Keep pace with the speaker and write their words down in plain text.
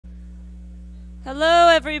Hello,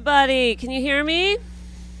 everybody. Can you hear me?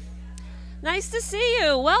 Nice to see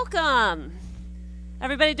you. Welcome.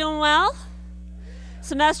 Everybody doing well?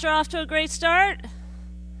 Semester off to a great start?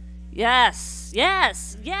 Yes,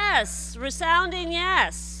 yes, yes. Resounding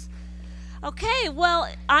yes. Okay, well,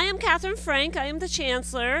 I am Catherine Frank. I am the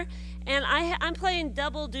Chancellor, and I'm playing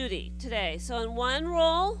double duty today. So in one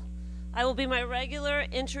role, I will be my regular,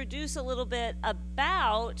 introduce a little bit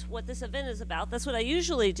about what this event is about. That's what I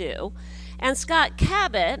usually do. And Scott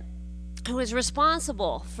Cabot, who is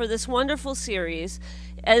responsible for this wonderful series,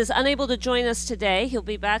 is unable to join us today. He'll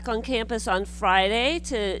be back on campus on Friday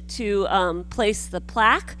to place the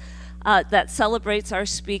plaque that celebrates our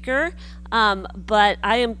speaker. But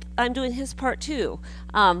I'm doing his part too,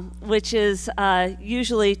 which is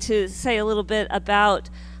usually to say a little bit about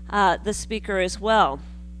the speaker as well.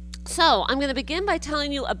 So I'm going to begin by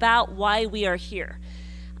telling you about why we are here.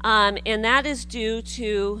 And that is due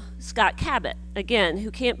to Scott Cabot, again,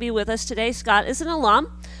 who can't be with us today. Scott is an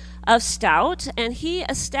alum of Stout, and he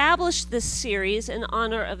established this series in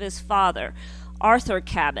honor of his father, Arthur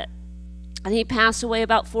Cabot. And he passed away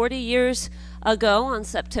about 40 years ago on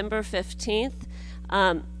September 15th.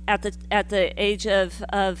 At the age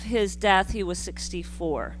of his death, he was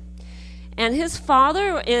 64. And his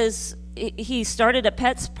father he started a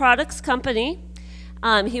pet products company.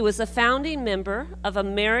 He was a founding member of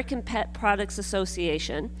American Pet Products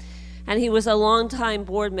Association, and he was a longtime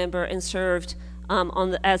board member and served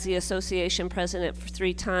as the association president for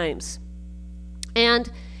 3 times.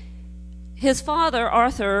 And his father,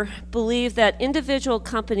 Arthur, believed that individual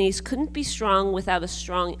companies couldn't be strong without a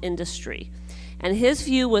strong industry. And his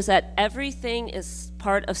view was that everything is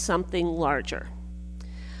part of something larger.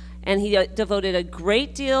 And he devoted a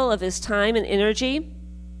great deal of his time and energy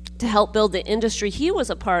to help build the industry he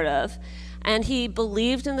was a part of, and he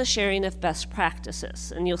believed in the sharing of best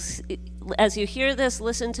practices. And as you hear this,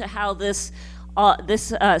 listen to how this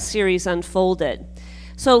series unfolded.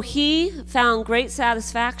 So he found great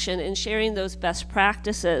satisfaction in sharing those best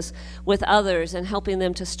practices with others and helping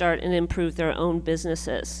them to start and improve their own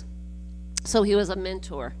businesses. So he was a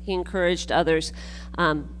mentor. He encouraged others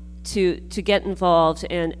to get involved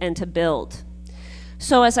and to build.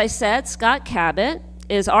 So as I said, Scott Cabot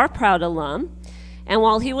is our proud alum, and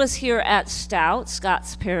while he was here at Stout,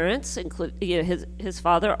 Scott's parents, including his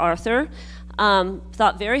father Arthur,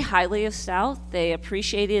 thought very highly of Stout. They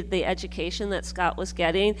appreciated the education that Scott was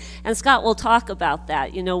getting, and Scott will talk about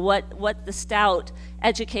that, what the Stout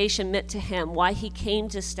education meant to him, why he came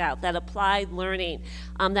to Stout, that applied learning,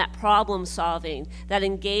 that problem solving, that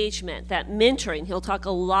engagement, that mentoring. He'll talk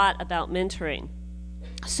a lot about mentoring.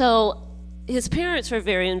 So his parents were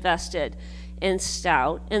very invested in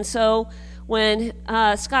Stout, and so when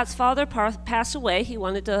Scott's father passed away, he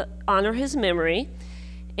wanted to honor his memory.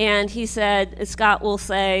 And he said, Scott will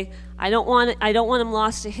say, I don't want him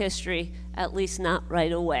lost to history, at least not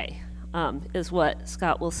right away, is what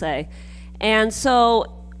Scott will say. And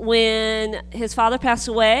so when his father passed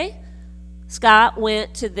away, Scott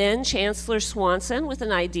went to then Chancellor Swanson with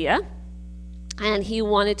an idea. And he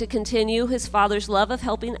wanted to continue his father's love of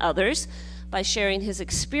helping others by sharing his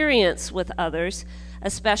experience with others,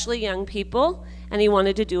 especially young people, and he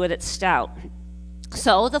wanted to do it at Stout.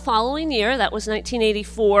 So the following year, that was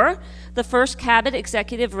 1984, the first Cabot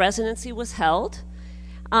Executive Residency was held,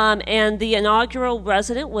 and the inaugural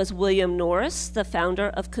resident was William Norris, the founder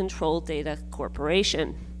of Control Data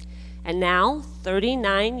Corporation. And now,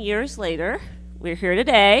 39 years later, we're here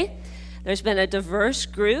today. There's been a diverse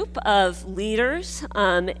group of leaders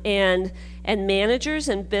and managers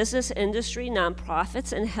in business industry,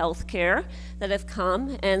 nonprofits, and healthcare that have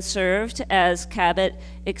come and served as Cabot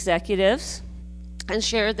executives and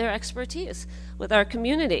shared their expertise with our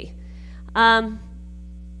community. And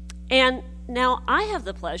now I have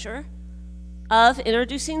the pleasure of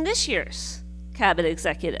introducing this year's Cabot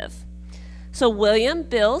executive. So William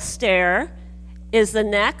Bill Stoehr is the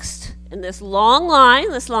next in this long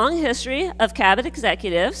line, this long history of Cabot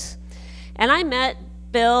executives. And I met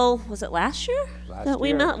Bill, was it last year?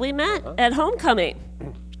 We met at homecoming.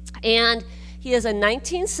 And he is a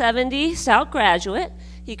 1970 Stout graduate.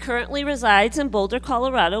 He currently resides in Boulder,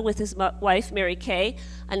 Colorado with his wife, Mary Kay,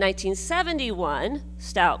 a 1971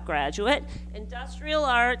 Stout graduate, industrial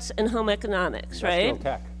arts and home economics, right? Industrial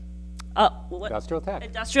tech. Industrial tech.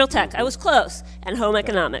 Industrial tech. I was close. And home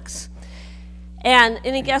economics. And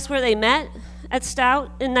any guess where they met at Stout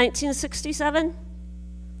in 1967?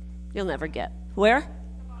 You'll never get. Where?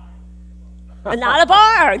 Not a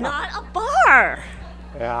bar. Not a bar.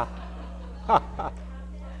 Yeah.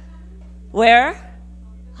 Where?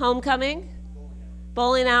 Homecoming?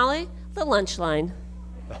 Bowling alley? The lunch line.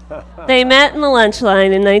 They met in the lunch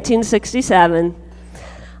line in 1967.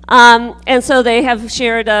 And so they have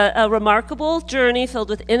shared a remarkable journey filled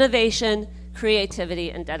with innovation,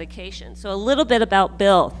 creativity, and dedication. So a little bit about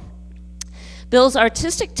Bill. Bill's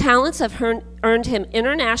artistic talents have earned him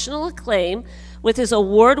international acclaim, with his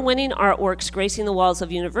award-winning artworks gracing the walls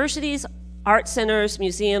of universities, art centers,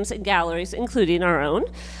 museums, and galleries, including our own,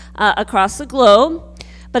 across the globe.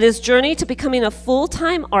 But his journey to becoming a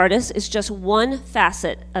full-time artist is just one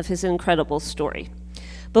facet of his incredible story.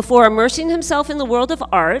 Before immersing himself in the world of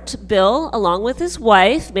art, Bill, along with his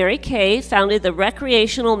wife, Mary Kay, founded the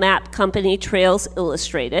recreational map company Trails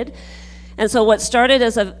Illustrated. And so what started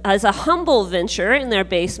as a humble venture in their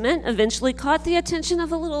basement eventually caught the attention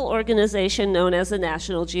of a little organization known as the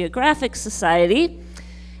National Geographic Society,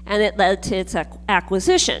 and it led to its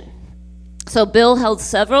acquisition. So Bill held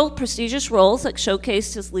several prestigious roles that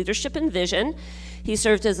showcased his leadership and vision. He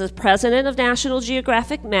served as the president of National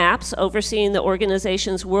Geographic Maps, overseeing the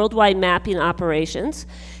organization's worldwide mapping operations.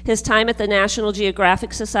 His time at the National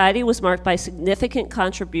Geographic Society was marked by significant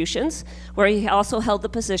contributions, where he also held the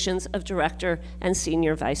positions of director and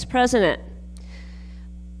senior vice president.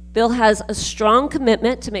 Bill has a strong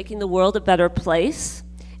commitment to making the world a better place,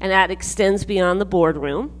 and that extends beyond the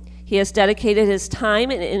boardroom. He has dedicated his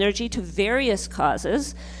time and energy to various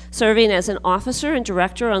causes, serving as an officer and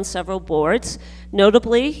director on several boards.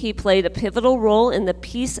 Notably, he played a pivotal role in the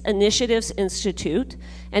Peace Initiatives Institute,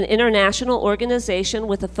 an international organization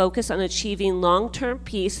with a focus on achieving long-term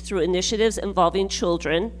peace through initiatives involving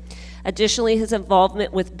children. Additionally, his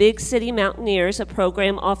involvement with Big City Mountaineers, a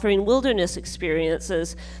program offering wilderness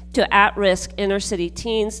experiences to at-risk inner-city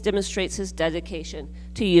teens, demonstrates his dedication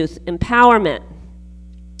to youth empowerment.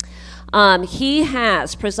 He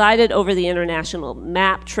has presided over the International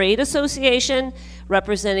Map Trade Association,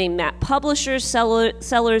 representing map publishers,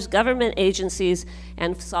 sellers, government agencies,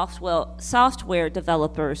 and software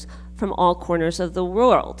developers from all corners of the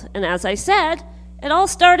world. And as I said, it all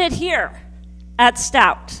started here at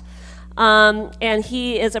Stout. And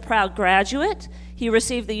he is a proud graduate. He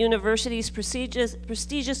received the university's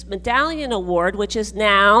prestigious Medallion Award, which is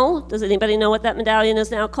now, does anybody know what that medallion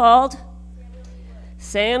is now called?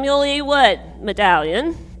 Samuel E. Wood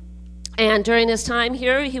Medallion. And during his time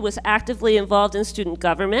here, he was actively involved in student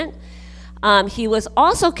government. He was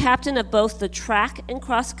also captain of both the track and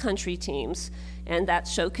cross-country teams, and that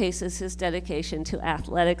showcases his dedication to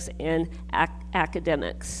athletics and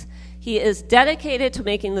academics. He is dedicated to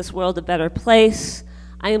making this world a better place.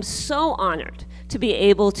 I am so honored to be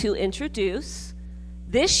able to introduce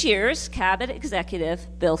this year's Cabot executive,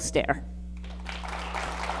 Bill Stoehr.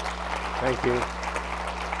 Thank you.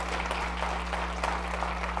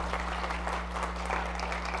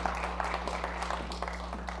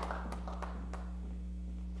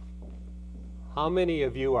 How many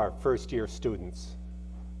of you are first-year students?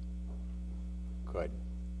 Good.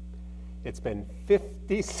 It's been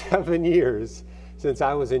 57 years since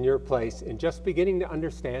I was in your place and just beginning to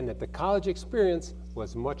understand that the college experience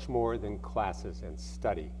was much more than classes and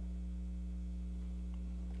study.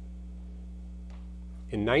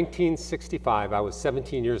 In 1965, I was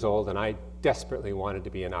 17 years old and I desperately wanted to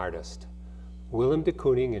be an artist. Willem de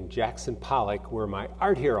Kooning and Jackson Pollock were my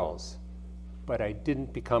art heroes. But I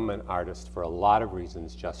didn't become an artist for a lot of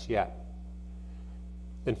reasons just yet.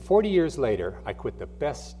 Then 40 years later, I quit the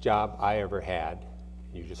best job I ever had,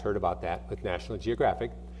 you just heard about that with National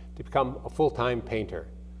Geographic, to become a full-time painter.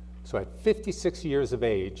 So at 56 years of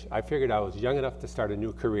age, I figured I was young enough to start a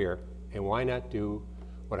new career, and why not do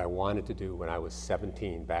what I wanted to do when I was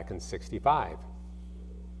 17, back in '65.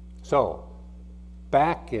 So,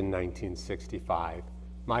 back in 1965,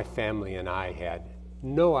 my family and I had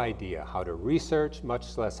no idea how to research,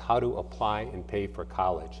 much less how to apply and pay for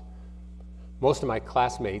college. Most of my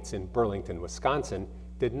classmates in Burlington, Wisconsin,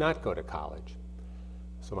 did not go to college.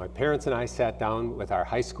 So my parents and I sat down with our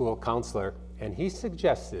high school counselor, and he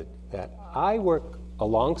suggested that I work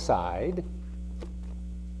alongside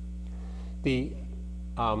the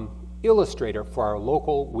illustrator for our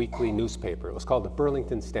local weekly newspaper. It was called the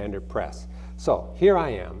Burlington Standard Press. So here I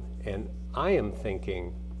am, and I am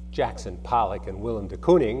thinking Jackson Pollock and Willem de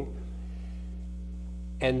Kooning,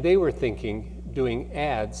 and they were thinking doing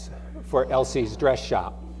ads for Elsie's Dress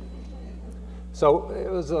Shop. So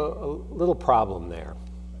it was a little problem there.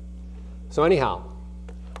 So anyhow,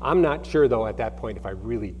 I'm not sure though at that point if I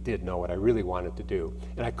really did know what I really wanted to do.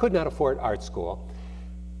 And I could not afford art school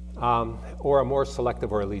or a more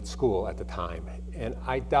selective or elite school at the time. And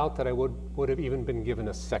I doubt that I would have even been given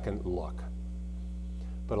a second look.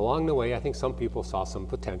 But along the way, I think some people saw some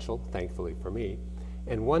potential, thankfully for me.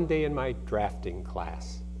 And one day in my drafting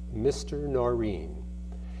class, Mr. Noreen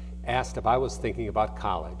asked if I was thinking about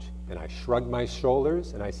college, and I shrugged my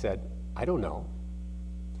shoulders and I said, I don't know.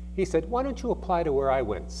 He said, why don't you apply to where I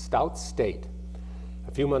went, Stout State?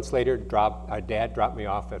 A few months later, our dad dropped me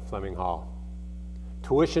off at Fleming Hall.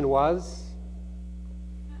 Tuition was?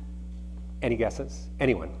 Any guesses?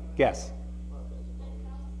 Anyone? Guess.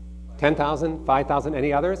 10,000, 5,000,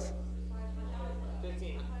 any others?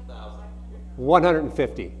 15,000.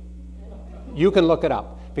 150. You can look it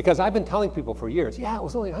up. Because I've been telling people for years, yeah, it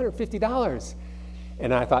was only $150.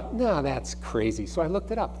 And I thought, no, that's crazy. So I looked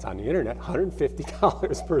it up. It's on the internet,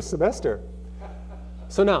 $150 per semester.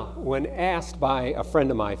 So now, when asked by a friend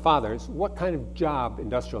of my father's what kind of job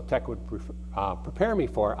industrial tech would prepare me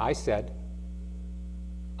for, I said,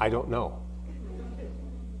 I don't know.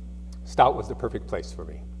 Stout was the perfect place for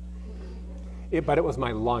me. But it was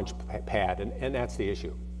my launch pad, and that's the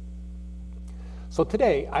issue. So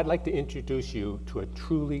today, I'd like to introduce you to a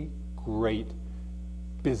truly great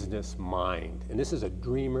business mind. And this is a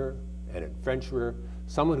dreamer, an adventurer,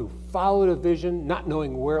 someone who followed a vision, not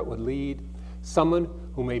knowing where it would lead, someone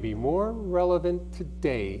who may be more relevant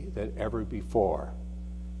today than ever before.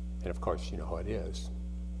 And of course, you know who it is.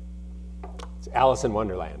 It's Alice in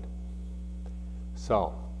Wonderland.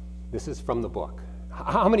 So, this is from the book.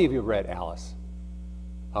 How many of you have read Alice?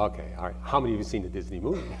 Okay, all right. How many of you have seen the Disney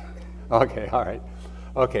movie? Okay, all right.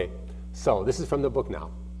 Okay, so this is from the book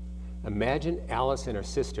now. Imagine Alice and her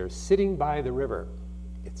sister sitting by the river.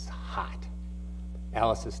 It's hot.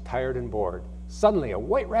 Alice is tired and bored. Suddenly, a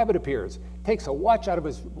white rabbit appears, takes a watch out of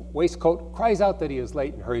his waistcoat, cries out that he is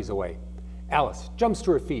late, and hurries away. Alice jumps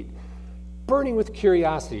to her feet, burning with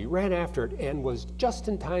curiosity, ran after it, and was just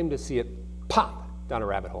in time to see it pop down a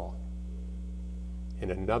rabbit hole.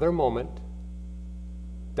 In another moment,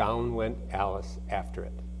 down went Alice after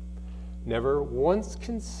it, never once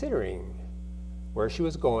considering where she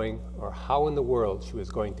was going or how in the world she was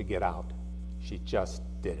going to get out. She just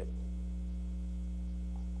did it.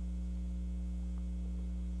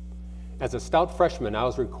 As a Stout freshman, I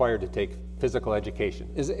was required to take physical education.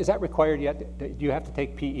 Is that required yet? Do you have to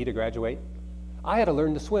take PE to graduate? I had to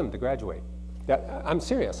learn to swim to graduate. I'm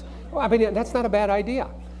serious. Well, I mean, that's not a bad idea.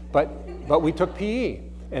 But we took PE,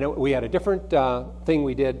 and we had a different thing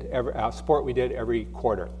we did, sport we did every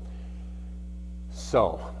quarter.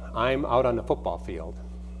 So I'm out on the football field,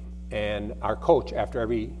 and our coach, after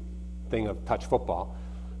every thing of touch football,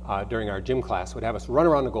 during our gym class, would have us run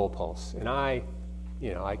around the goalposts, and I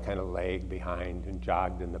kind of lagged behind and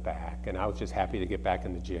jogged in the back, and I was just happy to get back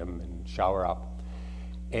in the gym and shower up.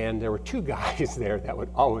 And there were two guys there that would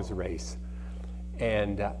always race,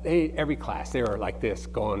 and every class they were like this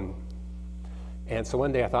going. And so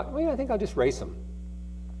one day I thought, well, I think I'll just race them.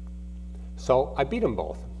 So I beat them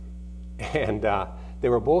both, and they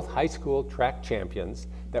were both high school track champions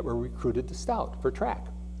that were recruited to Stout for track.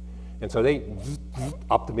 And so they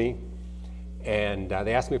up to me, and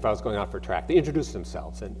they asked me if I was going out for track. They introduced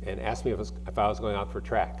themselves and asked me if I was going out for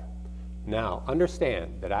track. Now,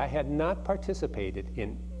 understand that I had not participated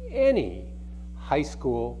in any high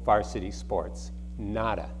school varsity sports.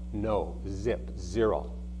 Nada, no, zip,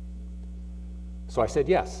 zero. So I said,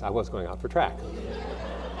 yes, I was going out for track.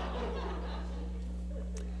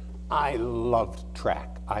 I loved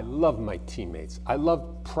track. I loved my teammates. I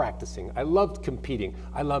loved practicing. I loved competing.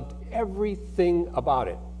 I loved everything about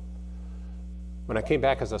it. When I came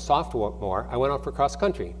back as a sophomore, I went out for cross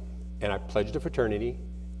country, and I pledged a fraternity,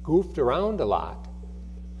 goofed around a lot,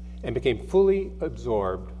 and became fully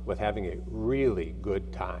absorbed with having a really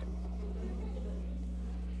good time,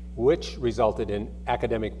 which resulted in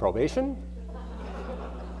academic probation.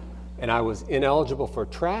 And I was ineligible for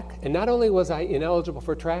track. And not only was I ineligible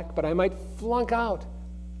for track, but I might flunk out.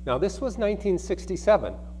 Now, this was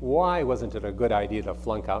 1967. Why wasn't it a good idea to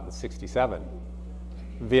flunk out in 67?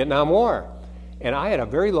 Vietnam War. And I had a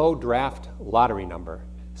very low draft lottery number.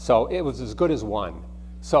 So it was as good as one.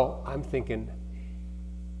 So I'm thinking,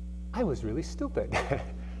 I was really stupid.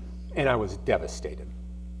 And I was devastated.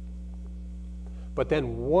 But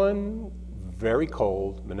then one very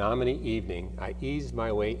cold Menominee evening, I eased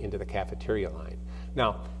my way into the cafeteria line.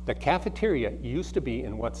 Now, the cafeteria used to be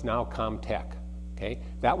in what's now Comtech, okay?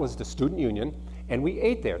 That was the student union, and we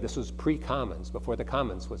ate there. This was pre-Commons, before the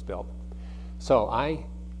Commons was built. So I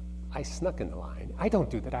snuck in the line. I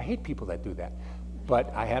don't do that. I hate people that do that.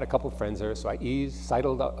 But I had a couple friends there, so I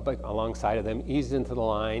sidled up alongside of them, eased into the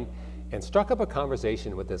line, and struck up a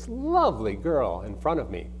conversation with this lovely girl in front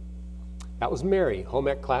of me. That was Mary, home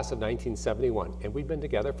ec class of 1971, and we'd been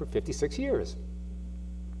together for 56 years.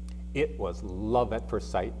 It was love at first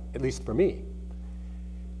sight, at least for me.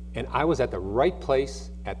 And I was at the right place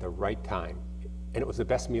at the right time, and it was the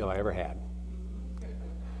best meal I ever had.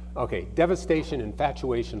 Okay, devastation,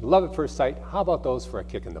 infatuation, love at first sight. How about those for a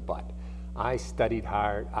kick in the butt? I studied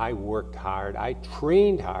hard, I worked hard, I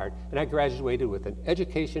trained hard, and I graduated with an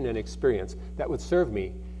education and experience that would serve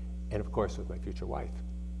me, and of course with my future wife.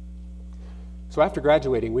 So after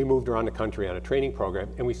graduating, we moved around the country on a training program,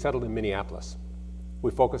 and we settled in Minneapolis.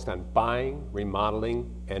 We focused on buying, remodeling,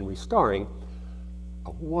 and restoring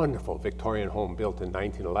a wonderful Victorian home built in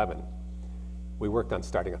 1911. We worked on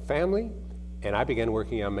starting a family, and I began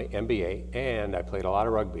working on my MBA, and I played a lot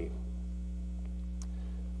of rugby.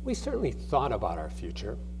 We certainly thought about our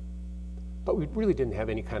future, but we really didn't have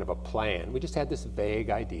any kind of a plan. We just had this vague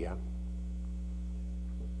idea.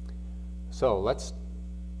 So let's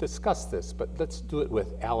discuss this, but let's do it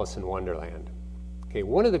with Alice in Wonderland. Okay,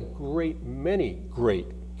 one of the many great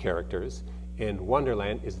characters in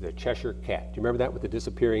Wonderland is the Cheshire Cat. Do you remember that, with the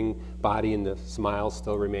disappearing body and the smile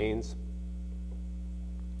still remains?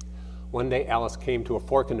 One day, Alice came to a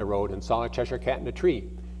fork in the road and saw a Cheshire Cat in a tree.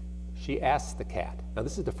 She asked the cat, now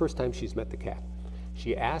this is the first time she's met the cat.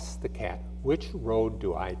 She asked the cat, "Which road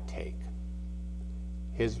do I take?"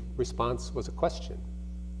 His response was a question.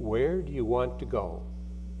 "Where do you want to go?"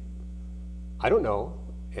 "I don't know,"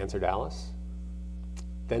 answered Alice.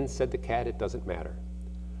 Then said the cat, "It doesn't matter.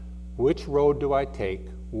 Which road do I take?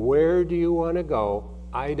 Where do you want to go?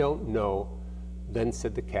 I don't know." Then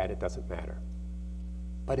said the cat, "It doesn't matter."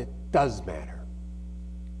 But it does matter.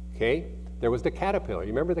 Okay? There was the caterpillar. You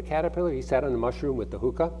remember the caterpillar? He sat on the mushroom with the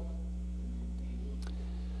hookah.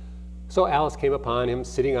 So Alice came upon him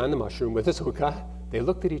sitting on the mushroom with his hookah. They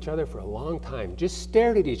looked at each other for a long time, just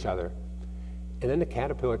stared at each other. And then the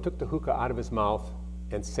caterpillar took the hookah out of his mouth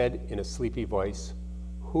and said in a sleepy voice,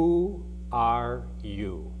 "Who are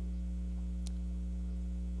you?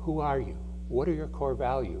 Who are you? What are your core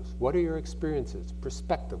values? What are your experiences,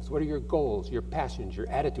 perspectives? What are your goals, your passions, your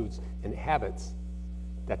attitudes, and habits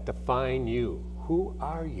that define you? Who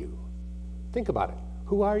are you?" Think about it.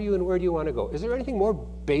 Who are you and where do you want to go? Is there anything more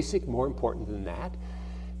basic, more important than that?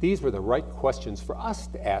 These were the right questions for us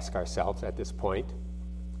to ask ourselves at this point.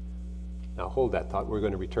 Now hold that thought. We're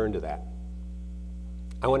going to return to that.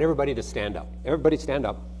 I want everybody to stand up. Everybody stand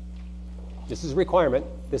up. This is a requirement.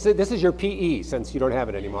 This is your PE, since you don't have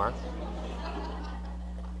it anymore.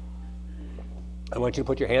 I want you to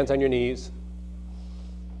put your hands on your knees.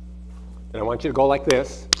 And I want you to go like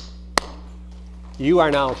this. You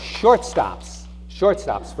are now shortstops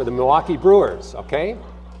for the Milwaukee Brewers, okay?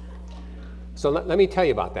 So let me tell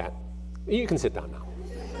you about that. You can sit down now.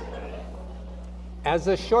 As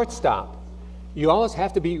a shortstop, you always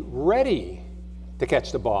have to be ready to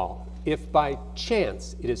catch the ball if by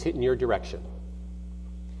chance it is hitting your direction.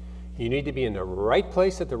 You need to be in the right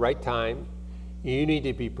place at the right time. You need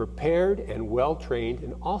to be prepared and well-trained,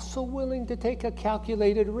 and also willing to take a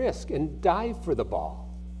calculated risk and dive for the ball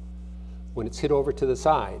when it's hit over to the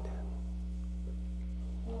side.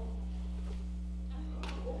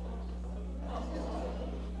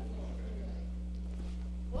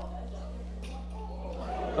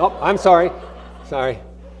 Oh, I'm sorry. Sorry.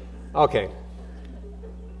 Okay.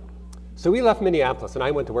 So we left Minneapolis, and I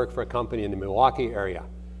went to work for a company in the Milwaukee area.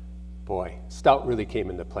 Boy, Stout really came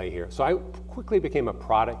into play here. So I quickly became a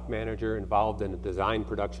product manager, involved in the design,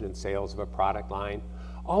 production, and sales of a product line,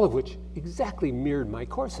 all of which exactly mirrored my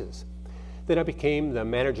courses. Then I became the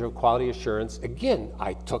manager of quality assurance. Again,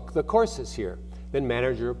 I took the courses here. Then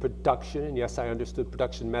manager of production, and yes, I understood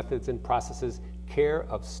production methods and processes, care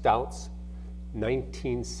of Stout's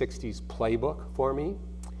 1960s playbook for me.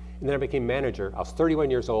 And then I became manager. I was 31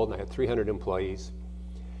 years old, and I had 300 employees.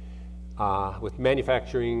 With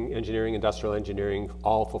manufacturing, engineering, industrial engineering,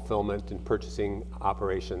 all fulfillment and purchasing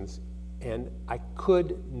operations, and I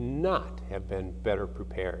could not have been better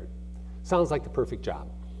prepared. Sounds like the perfect job.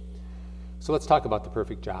 So let's talk about the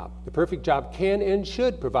perfect job. The perfect job can and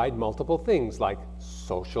should provide multiple things like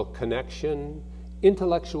social connection,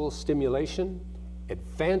 intellectual stimulation,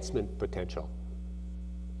 advancement potential.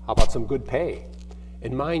 How about some good pay?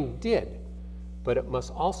 And mine did, but it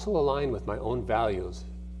must also align with my own values.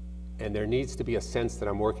 And there needs to be a sense that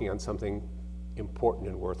I'm working on something important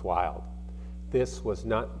and worthwhile. This was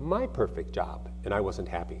not my perfect job, and I wasn't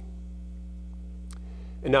happy.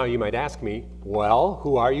 And now you might ask me, well,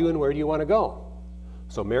 who are you and where do you want to go?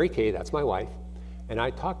 So Mary Kay, that's my wife, and I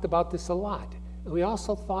talked about this a lot. And we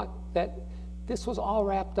also thought that this was all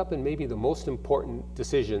wrapped up in maybe the most important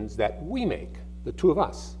decisions that we make, the two of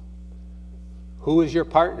us. Who is your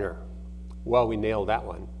partner? Well, we nailed that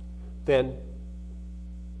one. Then,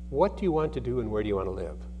 what do you want to do and where do you want to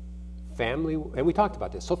live? Family, and we talked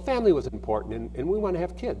about this. So family was important, and we want to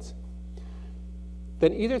have kids.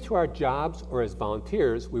 Then either through our jobs or as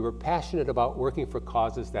volunteers, we were passionate about working for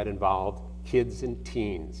causes that involved kids and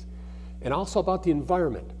teens, and also about the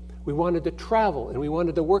environment. We wanted to travel, and we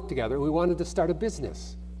wanted to work together, and we wanted to start a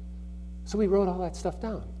business. So we wrote all that stuff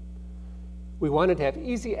down. We wanted to have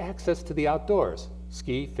easy access to the outdoors,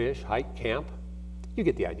 ski, fish, hike, camp. You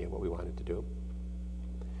get the idea what we wanted to do.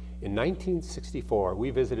 In 1964, we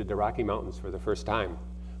visited the Rocky Mountains for the first time.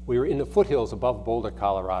 We were in the foothills above Boulder,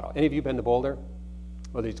 Colorado. Any of you been to Boulder?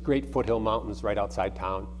 Well, these great foothill mountains right outside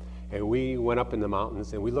town. And we went up in the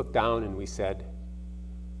mountains and we looked down and we said,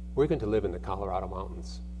 we're going to live in the Colorado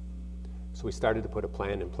mountains. So we started to put a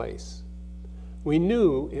plan in place. We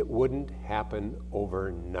knew it wouldn't happen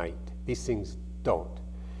overnight. These things don't.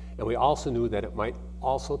 And we also knew that it might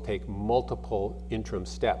also take multiple interim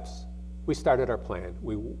steps. We started our plan.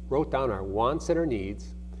 We wrote down our wants and our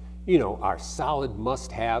needs, you know, our solid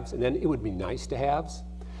must-haves, and then it would be nice-to-haves.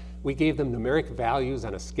 We gave them numeric values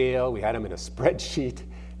on a scale. We had them in a spreadsheet.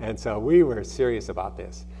 And so we were serious about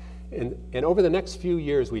this. And over the next few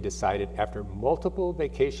years, we decided, after multiple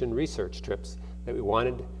vacation research trips, that we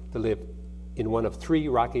wanted to live in one of 3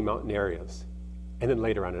 Rocky Mountain areas, and then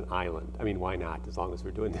later on an island. I mean, why not, as long as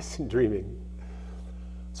we're doing this and dreaming.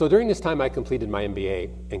 So during this time, I completed my MBA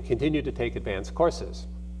and continued to take advanced courses.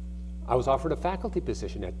 I was offered a faculty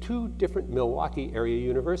position at 2 different Milwaukee area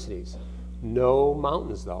universities. No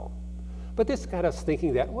mountains, though. But this got us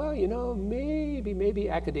thinking that, well, you know, maybe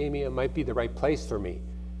academia might be the right place for me.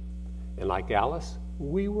 And like Alice,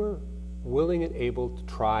 we were willing and able to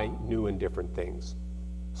try new and different things.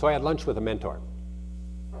 So I had lunch with a mentor.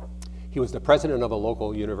 He was the president of a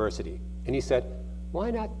local university, and he said, why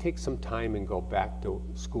not take some time and go back to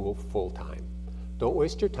school full-time? Don't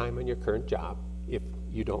waste your time on your current job if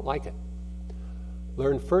you don't like it.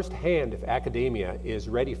 Learn firsthand if academia is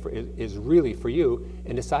really for you,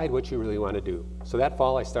 and decide what you really want to do. So that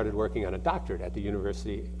fall, I started working on a doctorate at the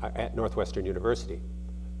university, at Northwestern University.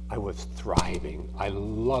 I was thriving. I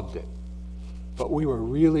loved it. But we were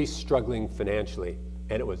really struggling financially,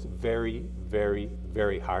 and it was very, very,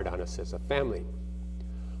 very hard on us as a family.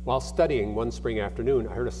 While studying one spring afternoon,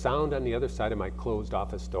 I heard a sound on the other side of my closed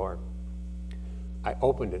office door. I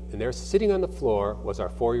opened it, and there, sitting on the floor, was our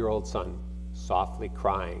 4-year-old son, softly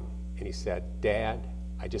crying. And he said, Dad,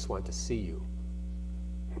 I just want to see you.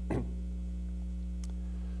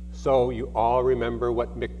 So you all remember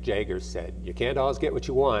what Mick Jagger said. You can't always get what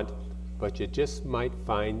you want, but you just might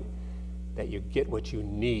find that you get what you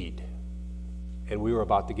need. And we were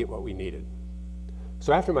about to get what we needed.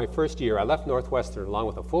 So after my first year, I left Northwestern along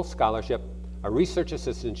with a full scholarship, a research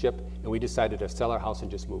assistantship, and we decided to sell our house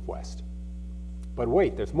and just move west. But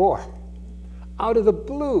wait, there's more. Out of the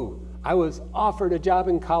blue, I was offered a job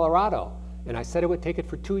in Colorado, and I said I would take it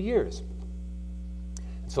for 2 years.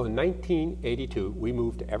 So in 1982, we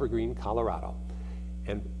moved to Evergreen, Colorado.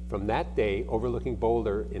 And from that day, overlooking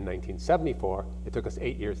Boulder in 1974, it took us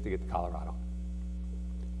 8 years to get to Colorado.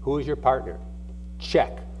 Who is your partner?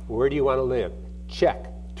 Check. Where do you want to live? Check.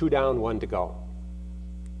 2 down, 1 to go.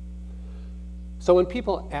 So when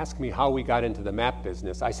people ask me how we got into the map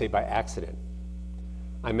business, I say by accident.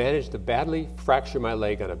 I managed to badly fracture my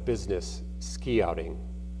leg on a business ski outing.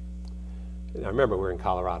 And I remember we're in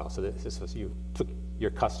Colorado, so this was, you took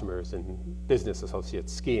your customers and business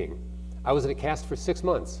associates skiing. I was in a cast for 6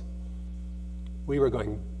 months. We were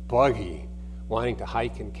going buggy, wanting to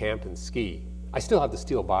hike and camp and ski. I still have the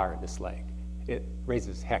steel bar in this leg. It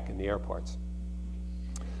raises heck in the airports.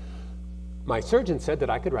 My surgeon said that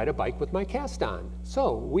I could ride a bike with my cast on.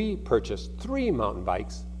 So we purchased 3 mountain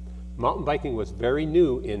bikes. Mountain biking was very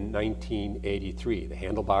new in 1983. The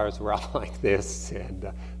handlebars were out like this,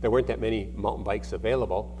 and there weren't that many mountain bikes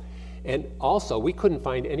available. And also, we couldn't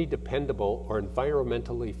find any dependable or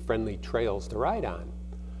environmentally friendly trails to ride on.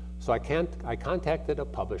 So I contacted a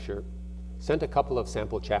publisher, sent a couple of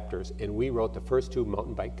sample chapters, and we wrote the first 2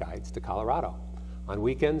 mountain bike guides to Colorado. On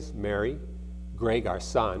weekends, Mary, Greg, our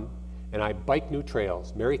son, and I biked new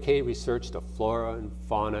trails. Mary Kay researched the flora and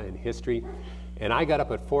fauna and history, and I got up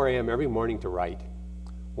at 4 a.m. every morning to write.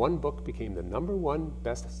 One book became the #1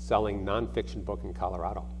 best-selling nonfiction book in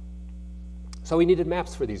Colorado. So we needed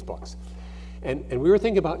maps for these books. And we were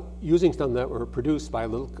thinking about using some that were produced by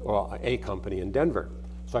a company in Denver.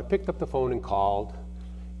 So I picked up the phone and called,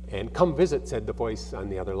 and come visit, said the voice on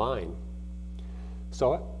the other line.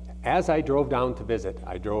 So as I drove down to visit,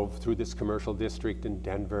 I drove through this commercial district in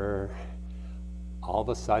Denver. All of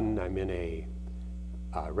a sudden, I'm in a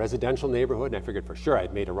residential neighborhood, and I figured for sure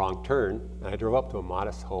I'd made a wrong turn, and I drove up to a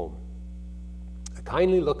modest home. A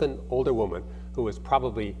kindly-looking older woman who was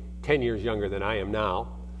probably 10 years younger than I am now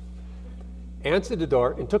answered the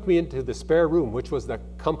door, and took me into the spare room, which was the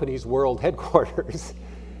company's world headquarters,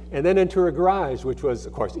 and then into her garage, which was,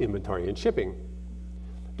 of course, inventory and shipping.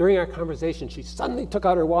 During our conversation, she suddenly took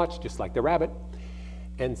out her watch, just like the rabbit,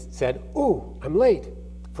 and said, "Ooh, I'm late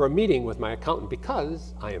for a meeting with my accountant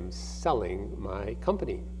because I am selling my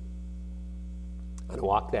company." On a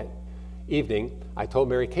walk that evening, I told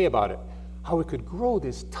Mary Kay about it, how we could grow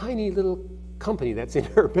this tiny little company that's in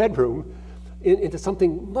her bedroom into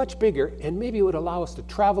something much bigger, and maybe it would allow us to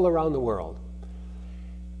travel around the world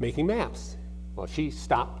making maps. Well, she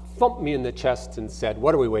stopped, thumped me in the chest, and said,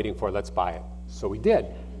 "What are we waiting for? Let's buy it." So we did.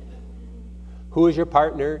 Who is your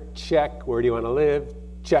partner? Check. Where do you want to live?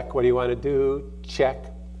 Check. What do you want to do?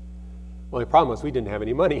 Check. Well, the problem was we didn't have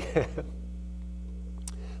any money,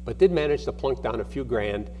 but did manage to plunk down a few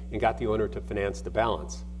grand and got the owner to finance the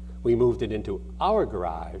balance. We moved it into our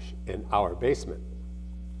garage and our basement.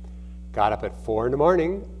 Got up at 4 in the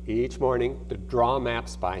morning, each morning, to draw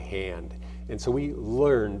maps by hand. And so we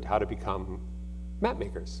learned how to become map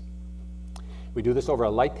makers. We do this over a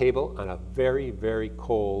light table on a very, very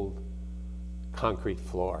cold concrete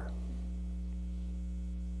floor.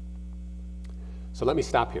 So let me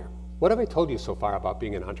stop here. What have I told you so far about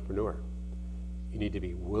being an entrepreneur? You need to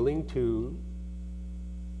be willing to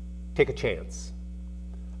take a chance,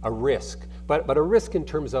 a risk, but a risk in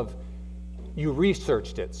terms of you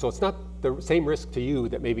researched it, so it's not the same risk to you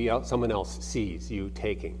that maybe someone else sees you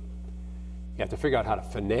taking. You have to figure out how to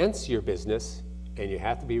finance your business, and you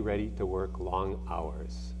have to be ready to work long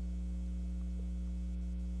hours.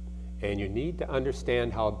 And you need to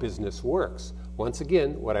understand how a business works. Once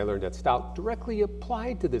again, what I learned at Stout directly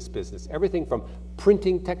applied to this business. Everything from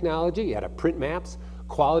printing technology, you had to print maps,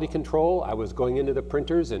 quality control. I was going into the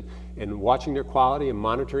printers and watching their quality and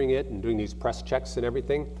monitoring it and doing these press checks and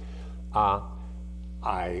everything.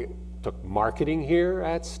 I took marketing here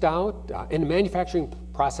at Stout, and the manufacturing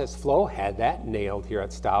process flow, had that nailed here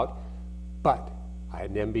at Stout, but I had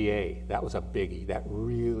an MBA. That was a biggie. That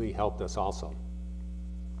really helped us also.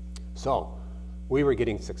 So we were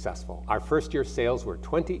getting successful. Our first year sales were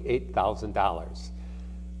 $28,000.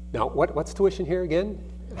 Now, what's tuition here again?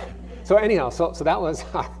 So anyhow, so that was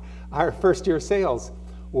our first year sales.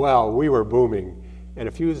 Well, we were booming,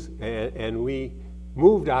 and we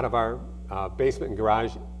moved out of our basement and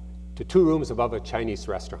garage to 2 rooms above a Chinese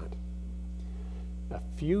restaurant. A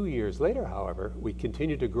few years later, however, we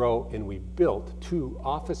continued to grow, and we built 2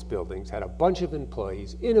 office buildings, had a bunch of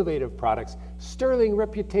employees, innovative products, sterling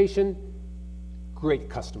reputation, great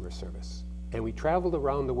customer service. And we traveled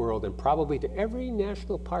around the world, and probably to every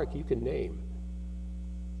national park you can name.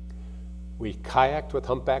 We kayaked with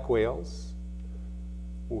humpback whales.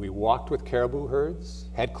 We walked with caribou herds,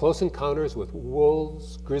 had close encounters with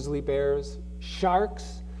wolves, grizzly bears,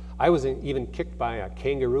 sharks. I was even kicked by a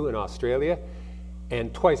kangaroo in Australia,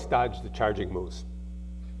 and twice dodged the charging moose.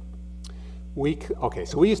 Okay,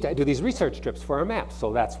 so we used to do these research trips for our maps,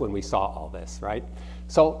 so that's when we saw all this, right?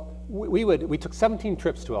 So we took 17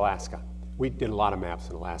 trips to Alaska. We did a lot of maps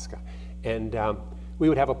in Alaska. And we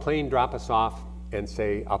would have a plane drop us off and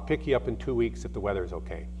say, "I'll pick you up in 2 weeks if the weather's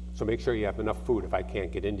okay. So make sure you have enough food if I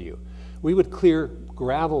can't get into you." We would clear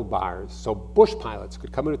gravel bars so bush pilots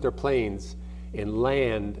could come in with their planes and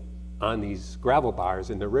land on these gravel bars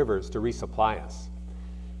in the rivers to resupply us.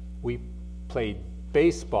 We played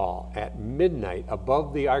baseball at midnight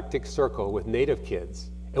above the Arctic Circle with native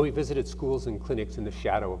kids, and we visited schools and clinics in the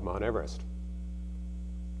shadow of Mount Everest.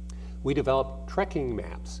 We developed trekking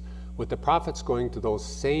maps with the profits going to those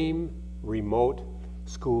same remote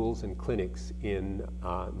schools and clinics in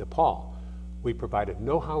Nepal. We provided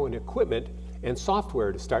know-how and equipment and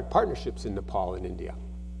software to start partnerships in Nepal and India.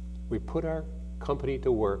 We put our company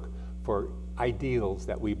to work for ideals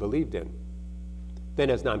that we believed in. Then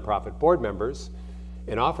as nonprofit board members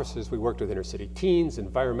and officers, we worked with inner city teens,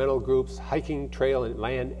 environmental groups, hiking, trail, and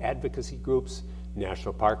land advocacy groups,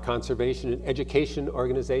 national park conservation and education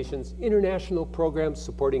organizations, international programs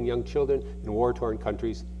supporting young children in war-torn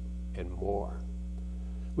countries, and more.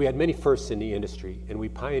 We had many firsts in the industry, and we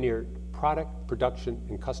pioneered product, production,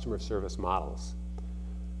 and customer service models.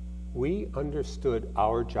 We understood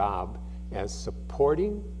our job as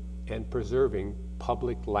supporting and preserving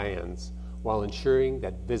public lands while ensuring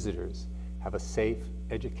that visitors have a safe,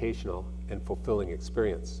 educational, and fulfilling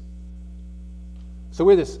experience. So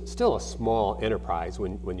we're still a small enterprise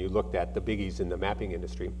when you looked at the biggies in the mapping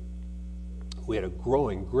industry. We had a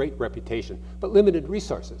growing, great reputation, but limited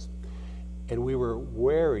resources. And we were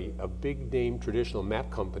wary of big-name traditional map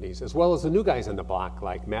companies, as well as the new guys on the block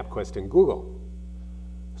like MapQuest and Google.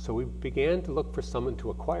 So we began to look for someone to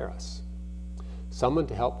acquire us, someone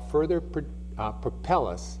to help further propel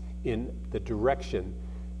us in the direction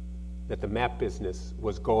that the map business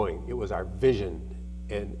was going. It was our vision,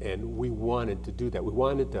 and we wanted to do that. We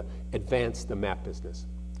wanted to advance the map business.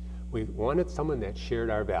 We wanted someone that shared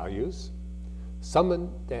our values,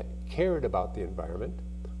 someone that cared about the environment,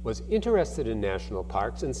 was interested in national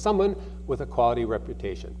parks, and someone with a quality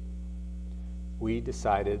reputation. We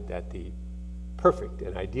decided that the perfect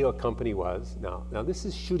and ideal company was, now this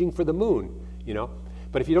is shooting for the moon, you know,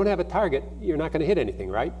 but if you don't have a target, you're not going to hit anything,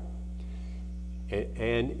 right?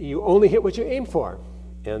 And you only hit what you aim for.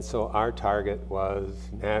 And so our target was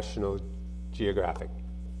National Geographic.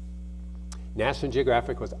 National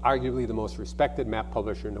Geographic was arguably the most respected map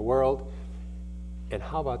publisher in the world. And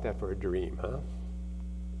how about that for a dream, huh?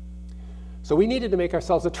 So we needed to make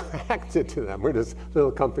ourselves attracted to them. We're this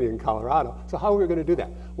little company in Colorado. So how were we going to do that?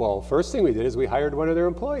 Well, first thing we did is we hired one of their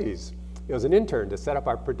employees. It was an intern to set up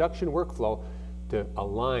our production workflow to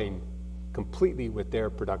align completely with their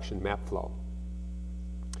production map flow.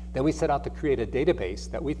 Then we set out to create a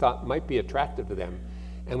database that we thought might be attractive to them.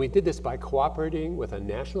 And we did this by cooperating with a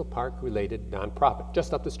national park-related nonprofit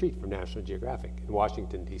just up the street from National Geographic in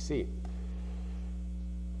Washington, D.C.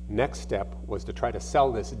 Next step was to try to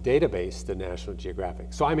sell this database to National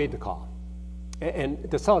Geographic. So I made the call,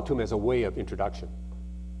 and to sell it to them as a way of introduction.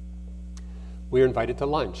 We were invited to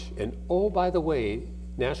lunch, and oh, by the way,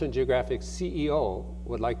 National Geographic's CEO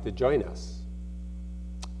would like to join us.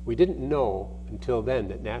 We didn't know until then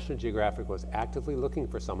that National Geographic was actively looking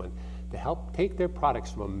for someone to help take their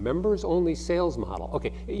products from a members-only sales model.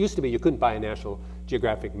 Okay, it used to be you couldn't buy a National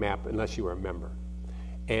Geographic map unless you were a member.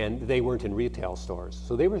 And they weren't in retail stores.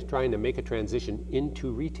 So they were trying to make a transition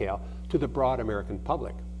into retail to the broad American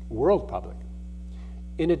public, world public.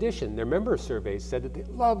 In addition, their member surveys said that they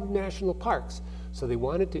loved national parks, so they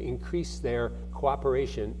wanted to increase their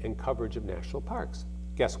cooperation and coverage of national parks.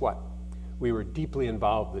 Guess what? We were deeply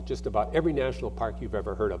involved with just about every national park you've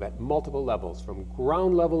ever heard of at multiple levels, from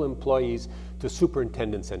ground level employees to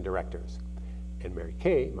superintendents and directors. And Mary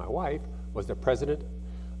Kay, my wife, was the president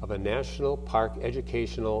of a National Park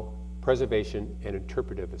Educational Preservation and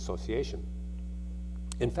Interpretive Association.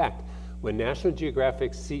 In fact, when National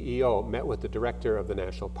Geographic's CEO met with the director of the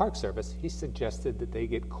National Park Service, he suggested that they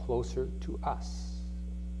get closer to us.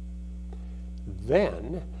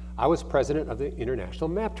 Then, I was president of the International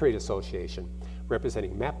Map Trade Association,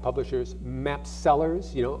 representing map publishers, map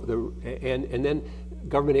sellers, you know, and then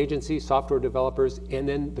government agencies, software developers, and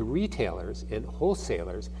then the retailers and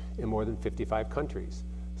wholesalers in more than 55 countries.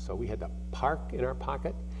 So we had the park in our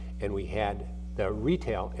pocket, and we had the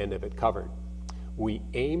retail end of it covered. We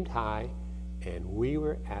aimed high, and we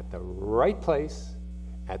were at the right place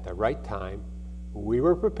at the right time. We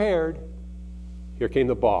were prepared. Here came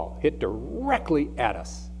the ball, hit directly at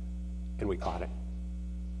us, and we caught it.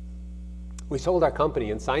 We sold our company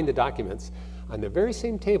and signed the documents on the very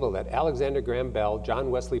same table that Alexander Graham Bell, John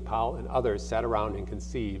Wesley Powell, and others sat around and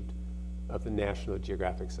conceived of the National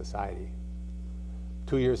Geographic Society.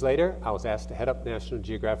 2 years later, I was asked to head up National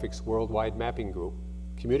Geographic's worldwide mapping group,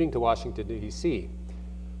 commuting to Washington, D.C.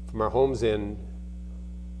 from our homes in,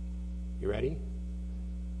 you ready?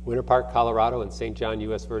 Winter Park, Colorado, and St. John,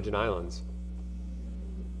 U.S. Virgin Islands.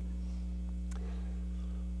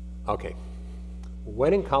 Okay,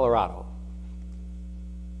 when in Colorado,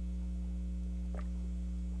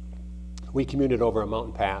 we commuted over a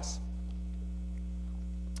mountain pass,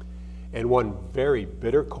 and one very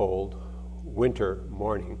bitter cold winter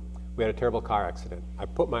morning, we had a terrible car accident. I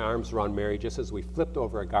put my arms around Mary just as we flipped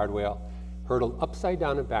over a guardrail, hurtled upside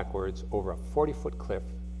down and backwards over a 40-foot cliff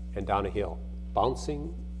and down a hill,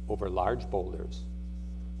 bouncing over large boulders.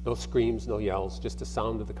 No screams, no yells, just the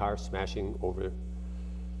sound of the car smashing over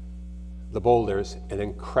the boulders and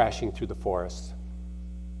then crashing through the forest.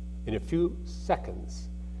 In a few seconds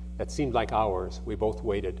that seemed like hours, we both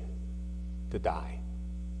waited to die.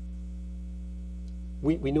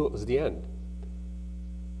 We knew it was the end.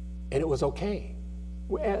 And it was okay,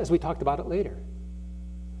 as we talked about it later.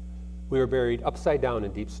 We were buried upside down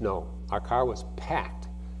in deep snow. Our car was packed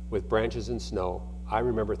with branches and snow. I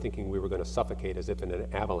remember thinking we were going to suffocate as if in an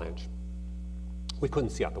avalanche. We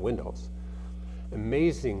couldn't see out the windows.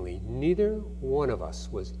 Amazingly, neither one of us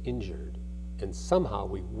was injured, and somehow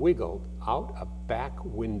we wiggled out a back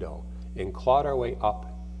window and clawed our way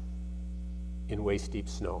up in waist-deep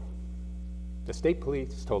snow. The state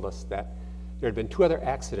police told us that there had been 2 other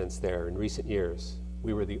accidents there in recent years.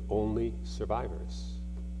 We were the only survivors.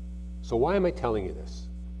 So why am I telling you this?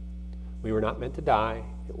 We were not meant to die.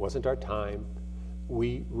 It wasn't our time.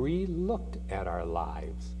 We re-looked at our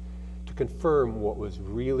lives to confirm what was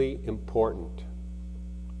really important.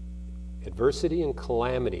 Adversity and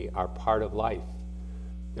calamity are part of life,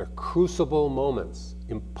 They're crucible moments,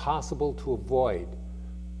 impossible to avoid.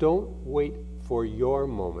 Don't wait for your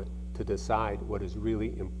moment to decide what is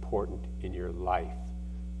really important in your life.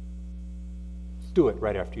 Do it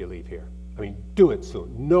right after you leave here. I mean, do it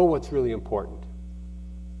soon. Know what's really important.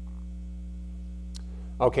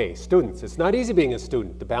 Okay, students, it's not easy being a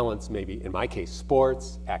student to balance maybe, in my case,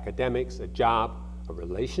 sports, academics, a job, a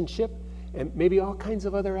relationship, and maybe all kinds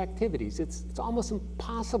of other activities. It's almost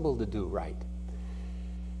impossible to do right.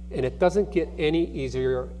 And it doesn't get any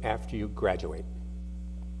easier after you graduate.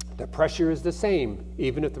 The pressure is the same,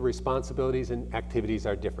 even if the responsibilities and activities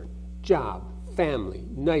are different. Job, family,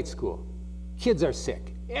 night school, kids are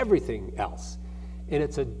sick, everything else. And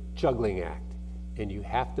it's a juggling act, and you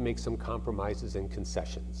have to make some compromises and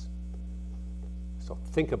concessions. So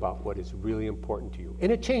think about what is really important to you.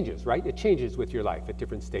 And it changes, right? It changes with your life at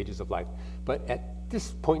different stages of life. But at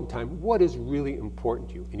this point in time, what is really important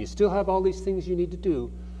to you? And you still have all these things you need to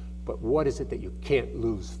do, but what is it that you can't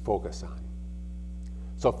lose focus on?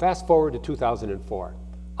 So fast forward to 2004.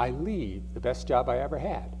 I leave the best job I ever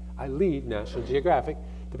had. I leave National Geographic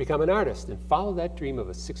to become an artist and follow that dream of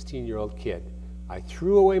a 16-year-old kid. I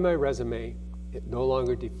threw away my resume. It no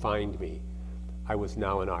longer defined me. I was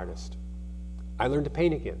now an artist. I learned to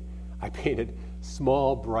paint again. I painted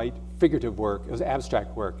small, bright, figurative work. It was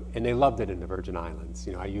abstract work, and they loved it in the Virgin Islands.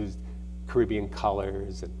 You know, I used Caribbean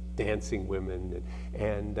colors and dancing women,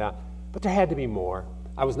 but there had to be more.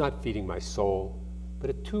 I was not feeding my soul, but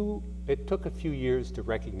it took a few years to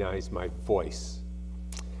recognize my voice,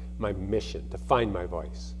 my mission, to find my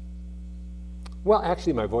voice. Well,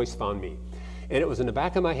 actually, my voice found me, and it was in the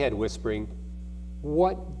back of my head whispering,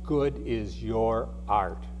 what good is your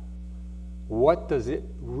art? What does it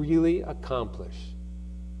really accomplish?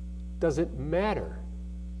 Does it matter?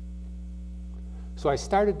 So I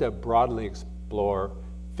started to broadly explore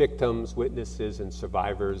victims, witnesses, and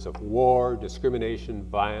survivors of war, discrimination,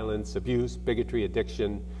 violence, abuse, bigotry,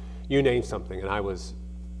 addiction, you name something, and I was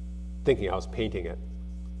thinking I was painting it.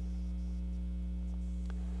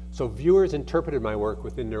 So viewers interpreted my work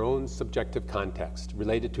within their own subjective context,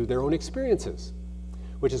 related to their own experiences,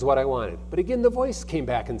 which is what I wanted. But again, the voice came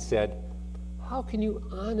back and said, how can you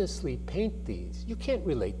honestly paint these? You can't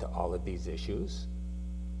relate to all of these issues.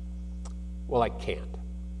 Well, I can't.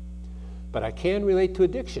 But I can relate to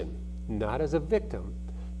addiction, not as a victim,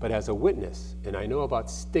 but as a witness, and I know about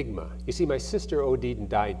stigma. You see, my sister OD'd and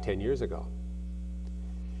died 10 years ago.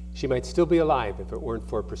 She might still be alive if it weren't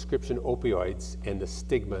for prescription opioids and the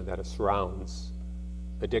stigma that surrounds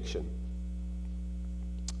addiction.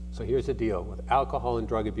 So here's the deal. With alcohol and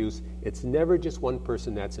drug abuse, it's never just one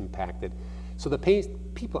person that's impacted. So the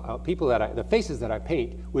faces that I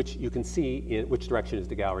paint, which you can see in which direction is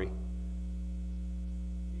the gallery?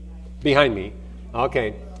 Behind me.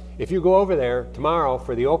 Okay. If you go over there tomorrow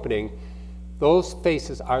for the opening, those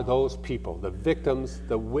faces are those people, the victims,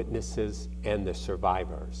 the witnesses, and the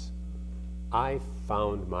survivors. I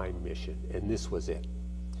found my mission, and this was it.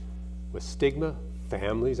 With stigma,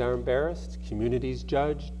 families are embarrassed, communities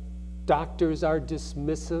judge, doctors are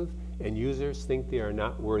dismissive, and users think they are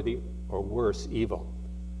not worthy, or worse, evil.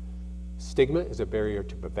 Stigma is a barrier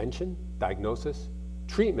to prevention, diagnosis,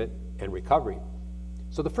 treatment, and recovery.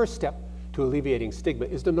 So the first step to alleviating stigma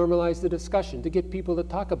is to normalize the discussion, to get people to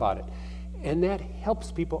talk about it. And that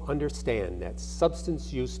helps people understand that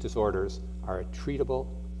substance use disorders are a treatable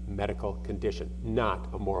medical condition, not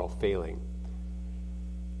a moral failing.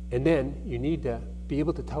 And then you need to be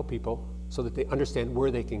able to tell people so that they understand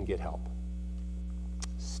where they can get help.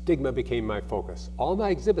 Stigma became my focus. All my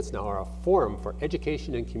exhibits now are a forum for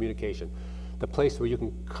education and communication, the place where you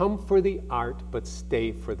can come for the art but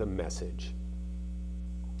stay for the message.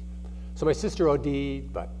 So my sister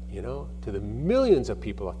OD'd, but to the millions of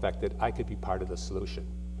people affected, I could be part of the solution.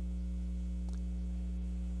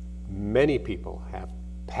 Many people have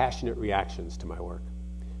passionate reactions to my work.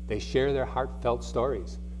 They share their heartfelt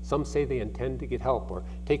stories. Some say they intend to get help or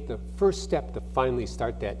take the first step to finally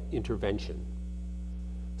start that intervention.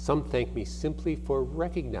 Some thank me simply for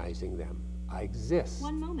recognizing them. I exist.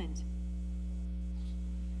 One moment.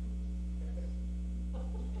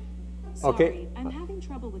 Okay. Sorry, I'm having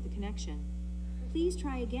trouble with the connection. Please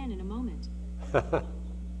try again in a moment.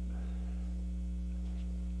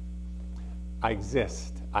 I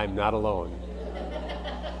exist. I'm not alone.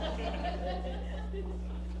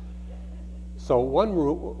 So one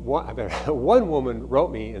woman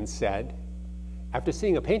wrote me and said, after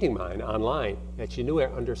seeing a painting of mine online, that she knew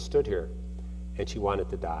I understood her and she wanted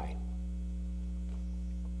to die.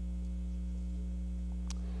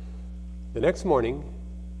 The next morning,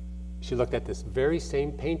 she looked at this very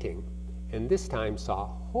same painting and this time saw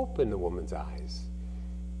hope in the woman's eyes.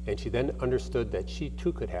 And she then understood that she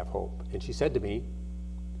too could have hope. And she said to me,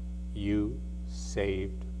 "You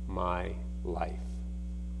saved my life."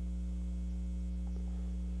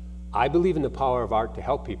 I believe in the power of art to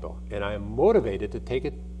help people, and I am motivated to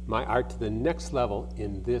take my art to the next level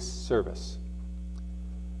in this service.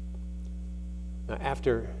 Now,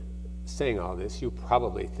 after saying all this, you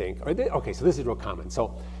probably think, okay, so this is real common.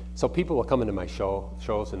 So people will come into my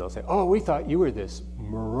shows and they'll say, "Oh, we thought you were this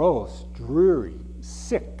morose, dreary,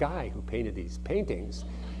 sick guy who painted these paintings."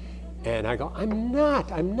 And I go, I'm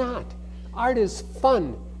not. Art is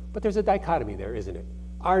fun. But there's a dichotomy there, isn't it?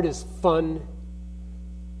 Art is fun,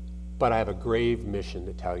 but I have a grave mission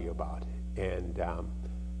to tell you about. And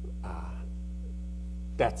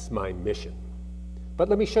that's my mission. But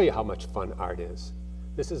let me show you how much fun art is.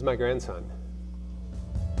 This is my grandson.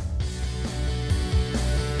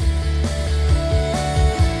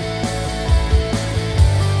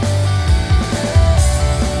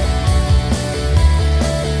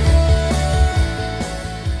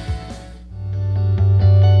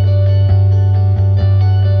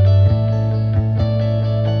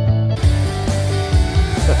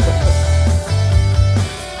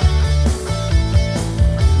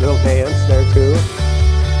 Little dance there too.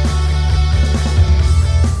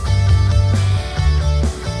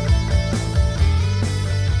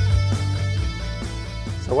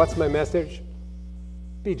 So what's my message?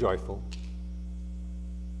 Be joyful.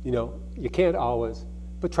 You know, you can't always,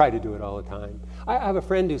 but try to do it all the time. I have a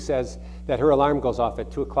friend who says that her alarm goes off at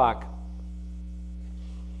 2 o'clock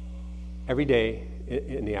every day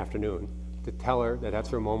in the afternoon to tell her that that's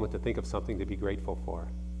her moment to think of something to be grateful for.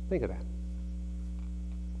 Think of that.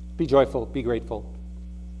 Be joyful, be grateful.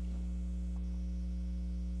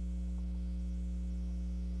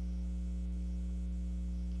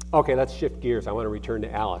 Okay, let's shift gears. I want to return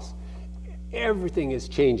to Alice. Everything is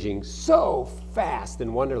changing so fast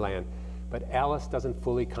in Wonderland, but Alice doesn't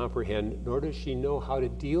fully comprehend, nor does she know how to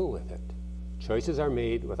deal with it. Choices are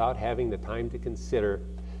made without having the time to consider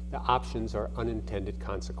the options or unintended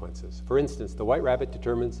consequences. For instance, the White Rabbit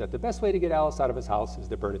determines that the best way to get Alice out of his house is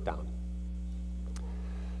to burn it down.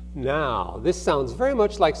 Now, this sounds very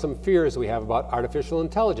much like some fears we have about artificial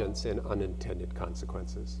intelligence and unintended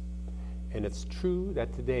consequences. And it's true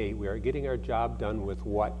that today we are getting our job done with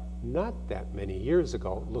what, not that many years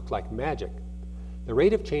ago, looked like magic. The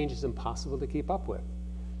rate of change is impossible to keep up with.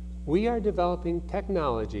 We are developing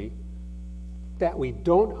technology that we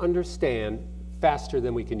don't understand faster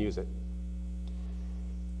than we can use it.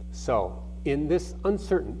 So, in this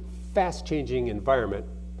uncertain, fast-changing environment,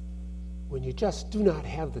 when you just do not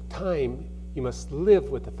have the time, you must live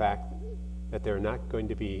with the fact that there are not going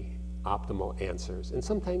to be optimal answers. And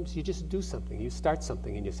sometimes you just do something, you start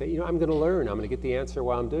something, and you say, I'm going to learn, I'm going to get the answer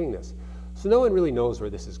while I'm doing this. So no one really knows where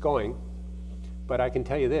this is going, but I can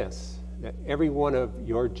tell you this, that every one of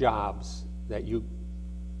your jobs that you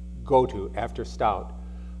go to after Stout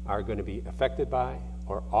are going to be affected by,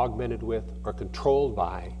 or augmented with, or controlled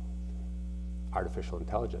by artificial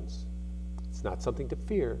intelligence. It's not something to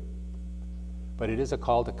fear, but it is a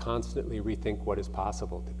call to constantly rethink what is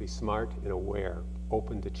possible, to be smart and aware,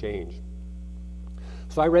 open to change.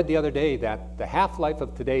 So I read the other day that the half-life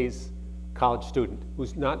of today's college student,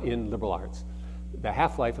 who's not in liberal arts, the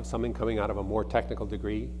half-life of someone coming out of a more technical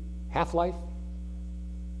degree, half-life,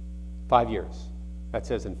 5 years. That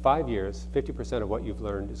says in 5 years, 50% of what you've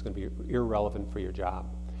learned is going to be irrelevant for your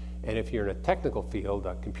job. And if you're in a technical field,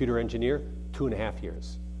 a computer engineer, 2.5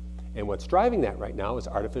 years. And what's driving that right now is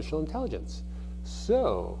artificial intelligence.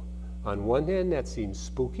 So, on one hand, that seems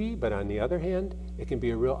spooky, but on the other hand, it can be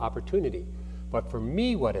a real opportunity. But for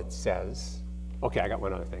me, what it says, okay, I got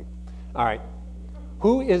one other thing. All right,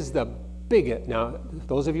 who is the biggest, now,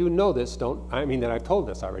 those of you who know this, I mean that I've told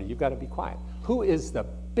this already, you've got to be quiet. Who is the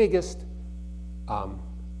biggest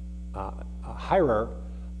hirer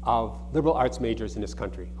of liberal arts majors in this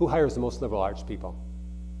country? Who hires the most liberal arts people?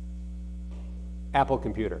 Apple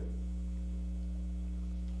Computer.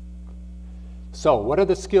 So what are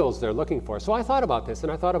the skills they're looking for? So I thought about this,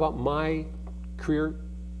 and I thought about my career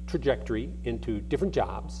trajectory into different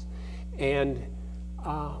jobs, and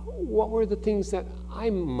what were the things that I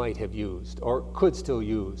might have used or could still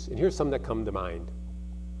use? And here's some that come to mind.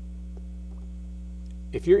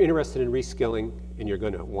 If you're interested in reskilling, and you're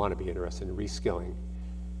going to want to be interested in reskilling,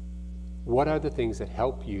 what are the things that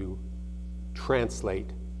help you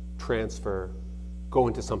translate, transfer, go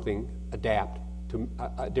into something, adapt to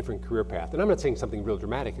a different career path? And I'm not saying something real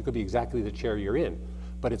dramatic. It could be exactly the chair you're in,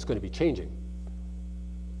 but it's going to be changing.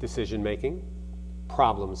 Decision making,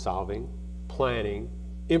 problem solving, planning,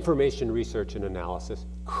 information research and analysis,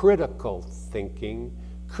 critical thinking,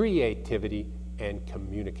 creativity, and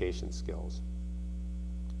communication skills.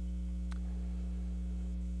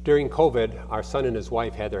 During COVID, our son and his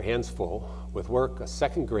wife had their hands full with work, a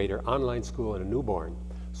second grader, online school, and a newborn.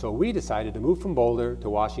 So we decided to move from Boulder to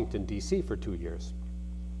Washington, D.C. for 2 years.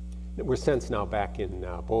 We're since now back in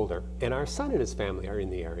Boulder, and our son and his family are in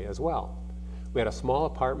the area as well. We had a small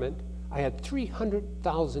apartment. I had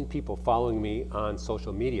 300,000 people following me on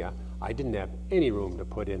social media. I didn't have any room to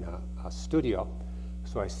put in a studio,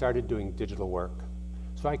 so I started doing digital work.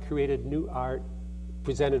 So I created new art,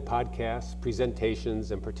 presented podcasts,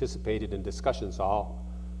 presentations, and participated in discussions all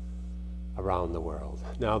around the world.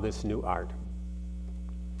 Now this new art.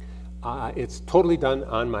 It's totally done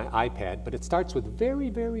on my iPad, but it starts with very,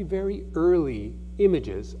 very, very early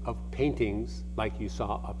images of paintings like you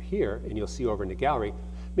saw up here, and you'll see over in the gallery,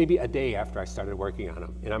 maybe a day after I started working on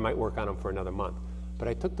them, and I might work on them for another month. But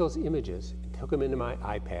I took those images and took them into my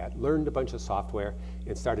iPad, learned a bunch of software,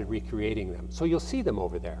 and started recreating them. So you'll see them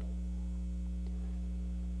over there.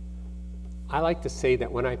 I like to say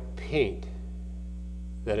that when I paint,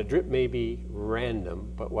 that a drip may be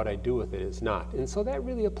random, but what I do with it is not. And so that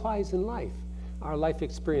really applies in life. Our life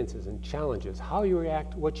experiences and challenges, how you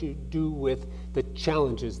react, what you do with the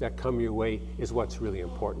challenges that come your way is what's really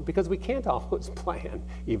important. Because we can't always plan,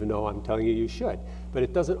 even though I'm telling you you should. But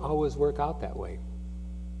it doesn't always work out that way.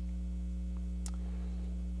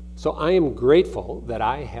 So I am grateful that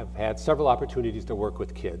I have had several opportunities to work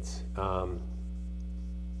with kids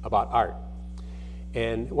about art.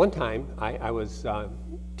 And one time I was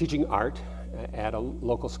teaching art at a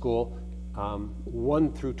local school,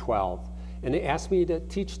 1 through 12. And they asked me to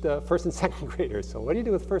teach the first and second graders. So what do you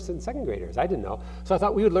do with first and second graders? I didn't know. So I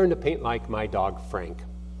thought we would learn to paint like my dog, Frank.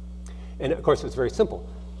 And of course, it's very simple.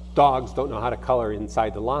 Dogs don't know how to color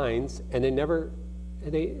inside the lines, and they never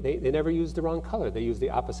use the wrong color. They use the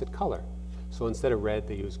opposite color. So instead of red,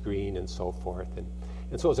 they use green and so forth.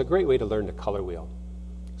 And so it was a great way to learn the color wheel.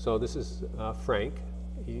 So this is Frank.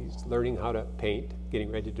 He's learning how to paint,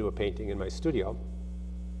 getting ready to do a painting in my studio.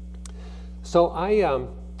 So I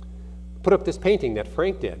put up this painting that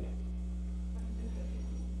Frank did.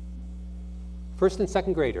 First and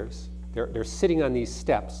second graders, they're sitting on these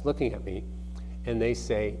steps looking at me, and they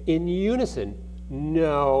say in unison,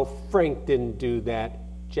 "No, Frank didn't do that.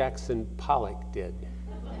 Jackson Pollock did."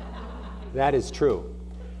 That is true.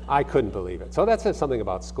 I couldn't believe it. So that says something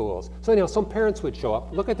about schools. So anyhow, some parents would show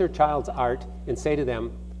up, look at their child's art, and say to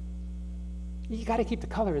them, "You got to keep the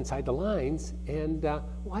color inside the lines, and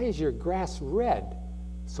why is your grass red?"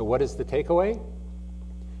 So what is the takeaway?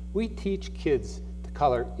 We teach kids to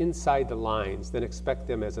color inside the lines, then expect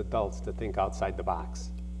them as adults to think outside the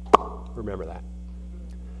box. Remember that.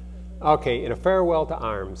 Okay, in A Farewell to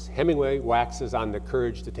Arms, Hemingway waxes on the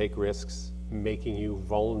courage to take risks, making you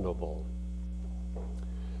vulnerable.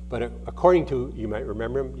 But according to, you might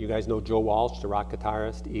remember him, you guys know Joe Walsh, the rock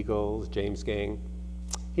guitarist, Eagles, James Gang.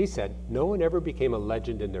 He said, no one ever became a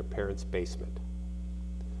legend in their parents' basement.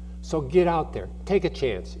 So get out there, take a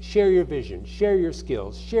chance, share your vision, share your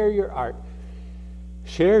skills, share your art,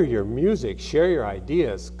 share your music, share your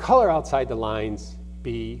ideas, color outside the lines,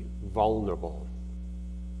 be vulnerable.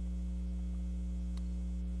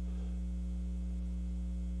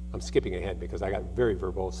 I'm skipping ahead because I got very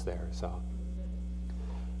verbose there, so.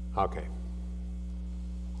 Okay.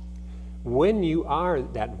 When you are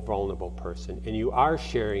that vulnerable person and you are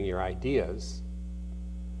sharing your ideas,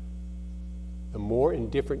 the more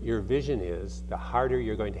indifferent your vision is, the harder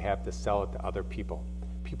you're going to have to sell it to other people.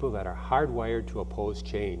 People that are hardwired to oppose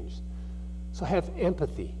change. So have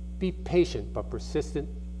empathy. Be patient but persistent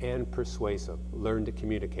and persuasive. Learn to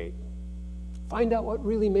communicate. Find out what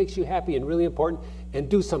really makes you happy and really important and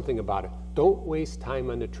do something about it. Don't waste time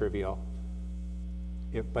on the trivial.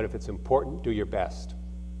 But if it's important, do your best.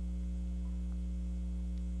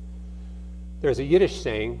 There's a Yiddish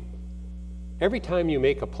saying, every time you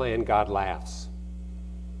make a plan, God laughs.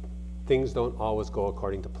 Things don't always go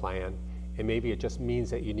according to plan, and maybe it just means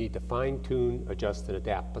that you need to fine-tune, adjust, and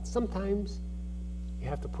adapt. But sometimes you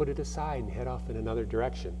have to put it aside and head off in another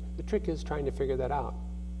direction. The trick is trying to figure that out.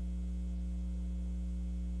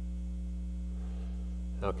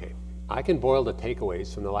 Okay, I can boil the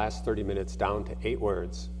takeaways from the last 30 minutes down to 8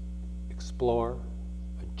 words. Explore,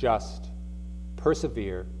 adjust,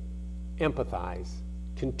 persevere, empathize,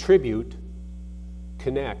 contribute,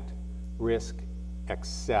 connect, risk,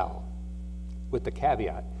 excel. With the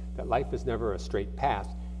caveat that life is never a straight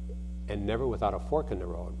path and never without a fork in the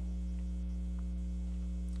road.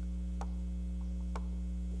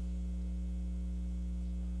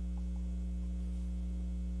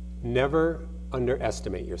 Never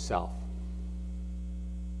underestimate yourself.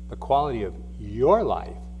 The quality of your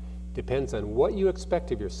life depends on what you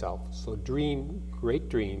expect of yourself. So dream great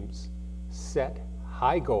dreams, set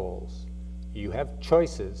high goals. You have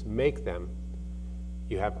choices, make them.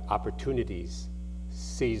 You have opportunities,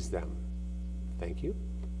 seize them. Thank you.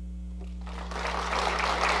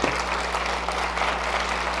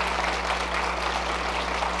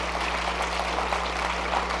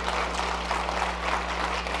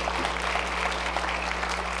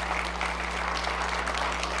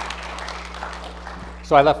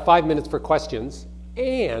 So I left 5 minutes for questions,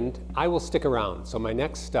 and I will stick around. So my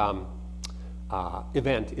next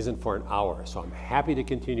event isn't for an hour, so I'm happy to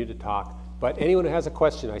continue to talk. But anyone who has a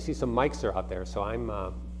question, I see some mics are out there, so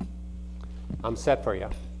I'm set for you.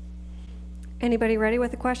 Anybody ready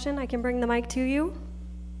with a question? I can bring the mic to you.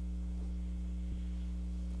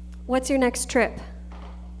 What's your next trip?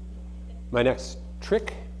 My next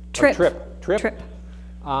trick? Trip. Trip.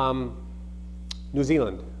 New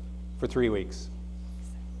Zealand for 3 weeks.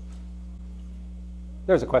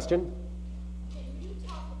 There's a question. Can you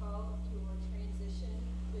talk about your transition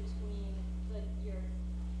between your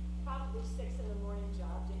probably 6 in the morning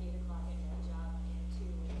job to 8 o'clock at night job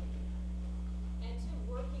and to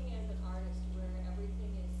working as an artist where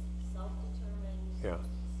everything is self-determined, Yeah.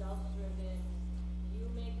 self-driven, you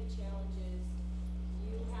make the challenges,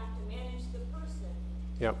 you have to manage the person,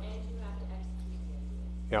 Yep. and you have to execute the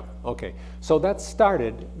idea. Yep. Okay. So that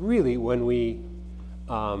started really when we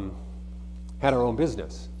had our own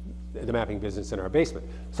business, the mapping business in our basement.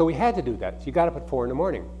 So we had to do that. You got up at 4 in the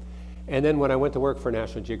morning. And then when I went to work for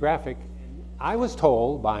National Geographic, I was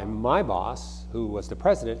told by my boss, who was the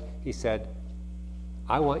president, he said,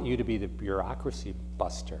 I want you to be the bureaucracy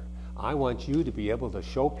buster. I want you to be able to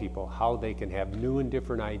show people how they can have new and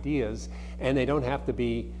different ideas, and they don't have to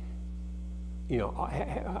be, you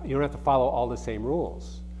don't have to follow all the same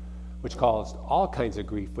rules, which caused all kinds of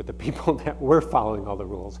grief with the people that were following all the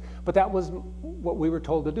rules. But that was what we were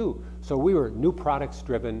told to do. So we were new products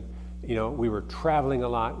driven, we were traveling a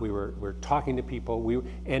lot, we were talking to people,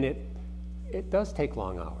 and it does take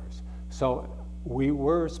long hours. So we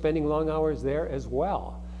were spending long hours there as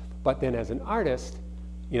well. But then as an artist,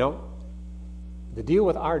 the deal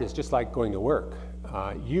with art is just like going to work.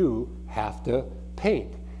 You have to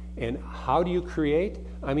paint. And how do you create?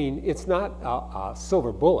 I mean, it's not a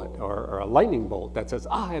silver bullet or a lightning bolt that says,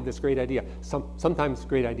 I have this great idea. Sometimes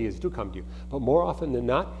great ideas do come to you. But more often than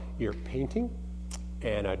not, you're painting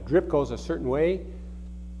and a drip goes a certain way.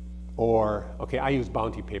 Or, okay, I use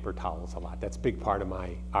bounty paper towels a lot. That's a big part of my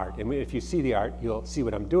art. And if you see the art, you'll see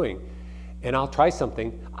what I'm doing. And I'll try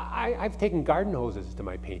something. I've taken garden hoses to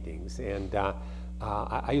my paintings. And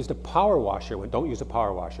I used a power washer. Don't use a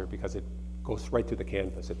power washer because it goes right through the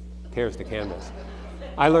canvas. It tears the canvas.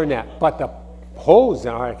 I learned that. But the hose,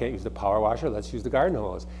 all right, I can't use the power washer. Let's use the garden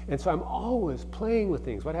hose. And so I'm always playing with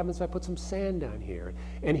things. What happens if I put some sand down here?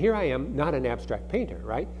 And here I am, not an abstract painter,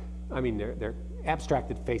 right? I mean, they're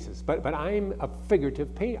abstracted faces. But I'm a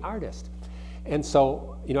figurative paint artist. And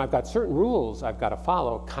so, I've got certain rules I've got to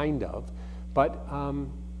follow, kind of. But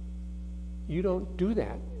you don't do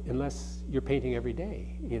that unless you're painting every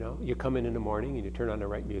day. You come in the morning and you turn on the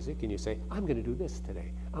right music and you say, I'm going to do this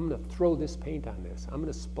today. I'm going to throw this paint on this. I'm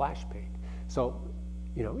going to splash paint. So,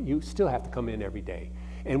 you still have to come in every day.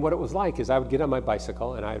 And what it was like is I would get on my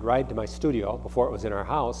bicycle and I'd ride to my studio before it was in our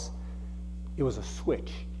house. It was a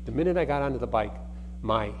switch. The minute I got onto the bike,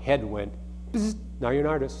 my head went, bzz, now you're an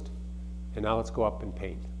artist. And now let's go up and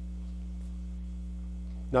paint.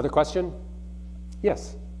 Another question?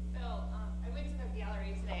 Yes. I went to the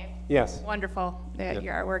gallery today. Yes. Wonderful. Yep.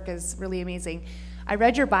 Your artwork is really amazing. I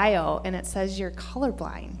read your bio, and it says you're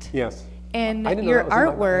colorblind. Yes. And your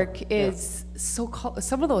artwork is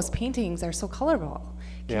some of those paintings are so colorful.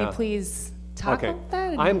 Can you please talk about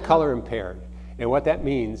that? I'm color impaired. And what that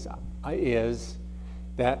means is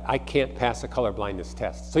that I can't pass a color blindness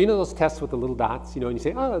test. So those tests with the little dots, and you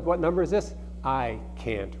say, oh, what number is this? I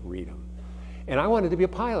can't read them. And I wanted to be a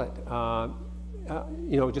pilot,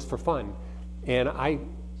 just for fun. And I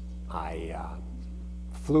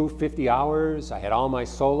flew 50 hours. I had all my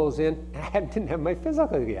solos in, and I didn't have my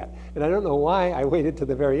physical yet. And I don't know why I waited to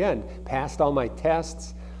the very end. Passed all my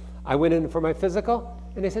tests. I went in for my physical,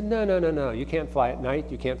 and they said, no, you can't fly at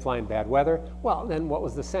night. You can't fly in bad weather. Well, then what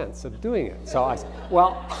was the sense of doing it? So I said,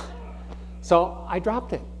 so I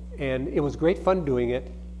dropped it. And it was great fun doing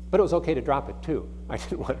it, but it was okay to drop it too. I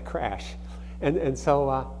didn't want to crash. And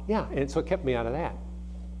so it kept me out of that.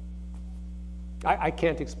 I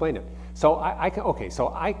can't explain it. So I can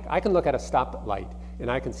look at a stoplight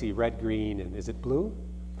and I can see red, green, and is it blue?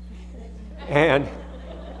 and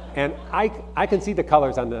I can see the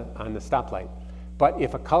colors on the stoplight. But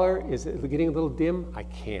if a color is getting a little dim, I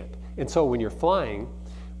can't. And so when you're flying,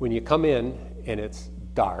 when you come in and it's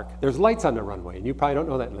dark, there's lights on the runway, and you probably don't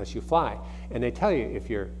know that unless you fly. And they tell you if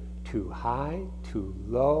you're too high, too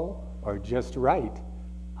low, or just right.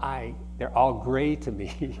 They're all gray to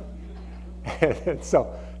me. And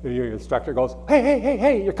so your instructor goes,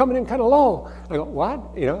 hey, you're coming in kind of low. I go,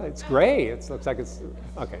 what? You know, it's gray. It looks like it's,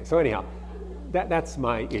 okay. So anyhow, that's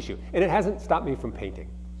my issue. And it hasn't stopped me from painting.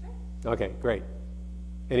 Okay, great.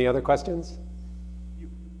 Any other questions?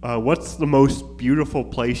 What's the most beautiful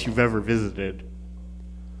place you've ever visited?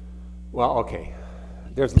 Well, okay.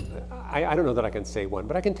 I don't know that I can say one,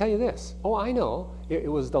 but I can tell you this. Oh, I know.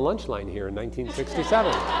 It was the lunch line here in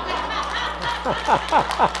 1967.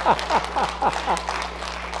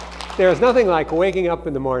 There's nothing like waking up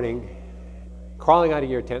in the morning, crawling out of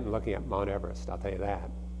your tent and looking at Mount Everest, I'll tell you that.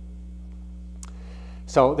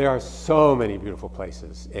 So there are so many beautiful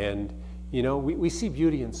places, and you know, we see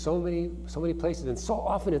beauty in so many places, and so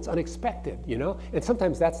often it's unexpected, you know, and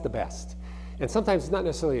sometimes that's the best. And sometimes it's not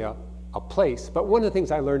necessarily a place, but one of the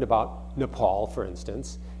things I learned about Nepal, for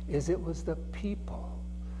instance, is it was the people,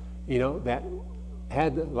 you know, that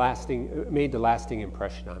had made the lasting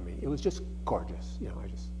impression on me. It was just gorgeous, you know.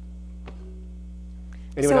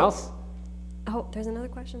 Anyone else? Oh, there's another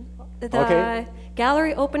question. The Okay.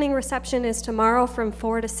 gallery opening reception is tomorrow from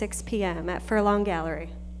 4 to 6 p.m. at Furlong Gallery.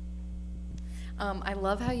 I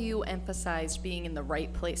love how you emphasized being in the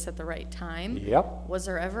right place at the right time. Yep. Was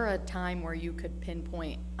there ever a time where you could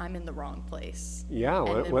pinpoint, I'm in the wrong place? Yeah,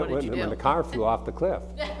 when the car flew off the cliff.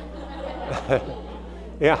 Yeah.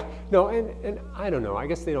 Yeah, no, and I don't know, I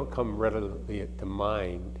guess they don't come readily to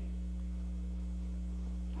mind.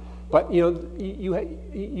 But you know,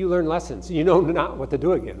 you learn lessons. You know not what to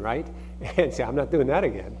do again, right? And say, I'm not doing that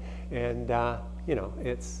again. And you know,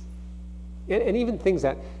 it's, and even things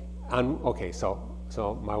that,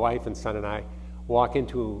 so my wife and son and I walk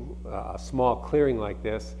into a small clearing like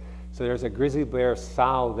this. So there's a grizzly bear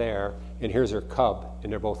sow there, and here's her cub,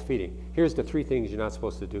 and they're both feeding. Here's the 3 things you're not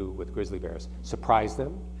supposed to do with grizzly bears. Surprise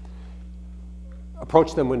them,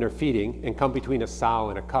 approach them when they're feeding, and come between a sow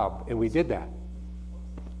and a cub, and we did that.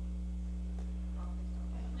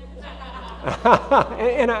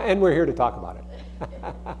 and we're here to talk about it.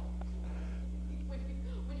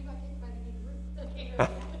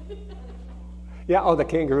 Yeah, oh, the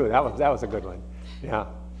kangaroo, that was a good one. Yeah.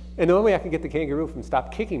 And the only way I could get the kangaroo from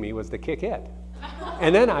stop kicking me was to kick it.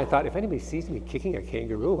 And then I thought, if anybody sees me kicking a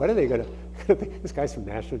kangaroo, what are they going to think? This guy's from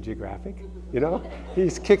National Geographic, you know?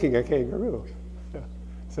 He's kicking a kangaroo. Yeah.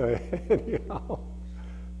 So, anyhow.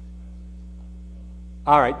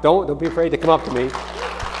 All right, don't be afraid to come up to me.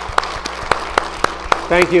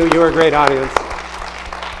 Thank you, you were a great audience.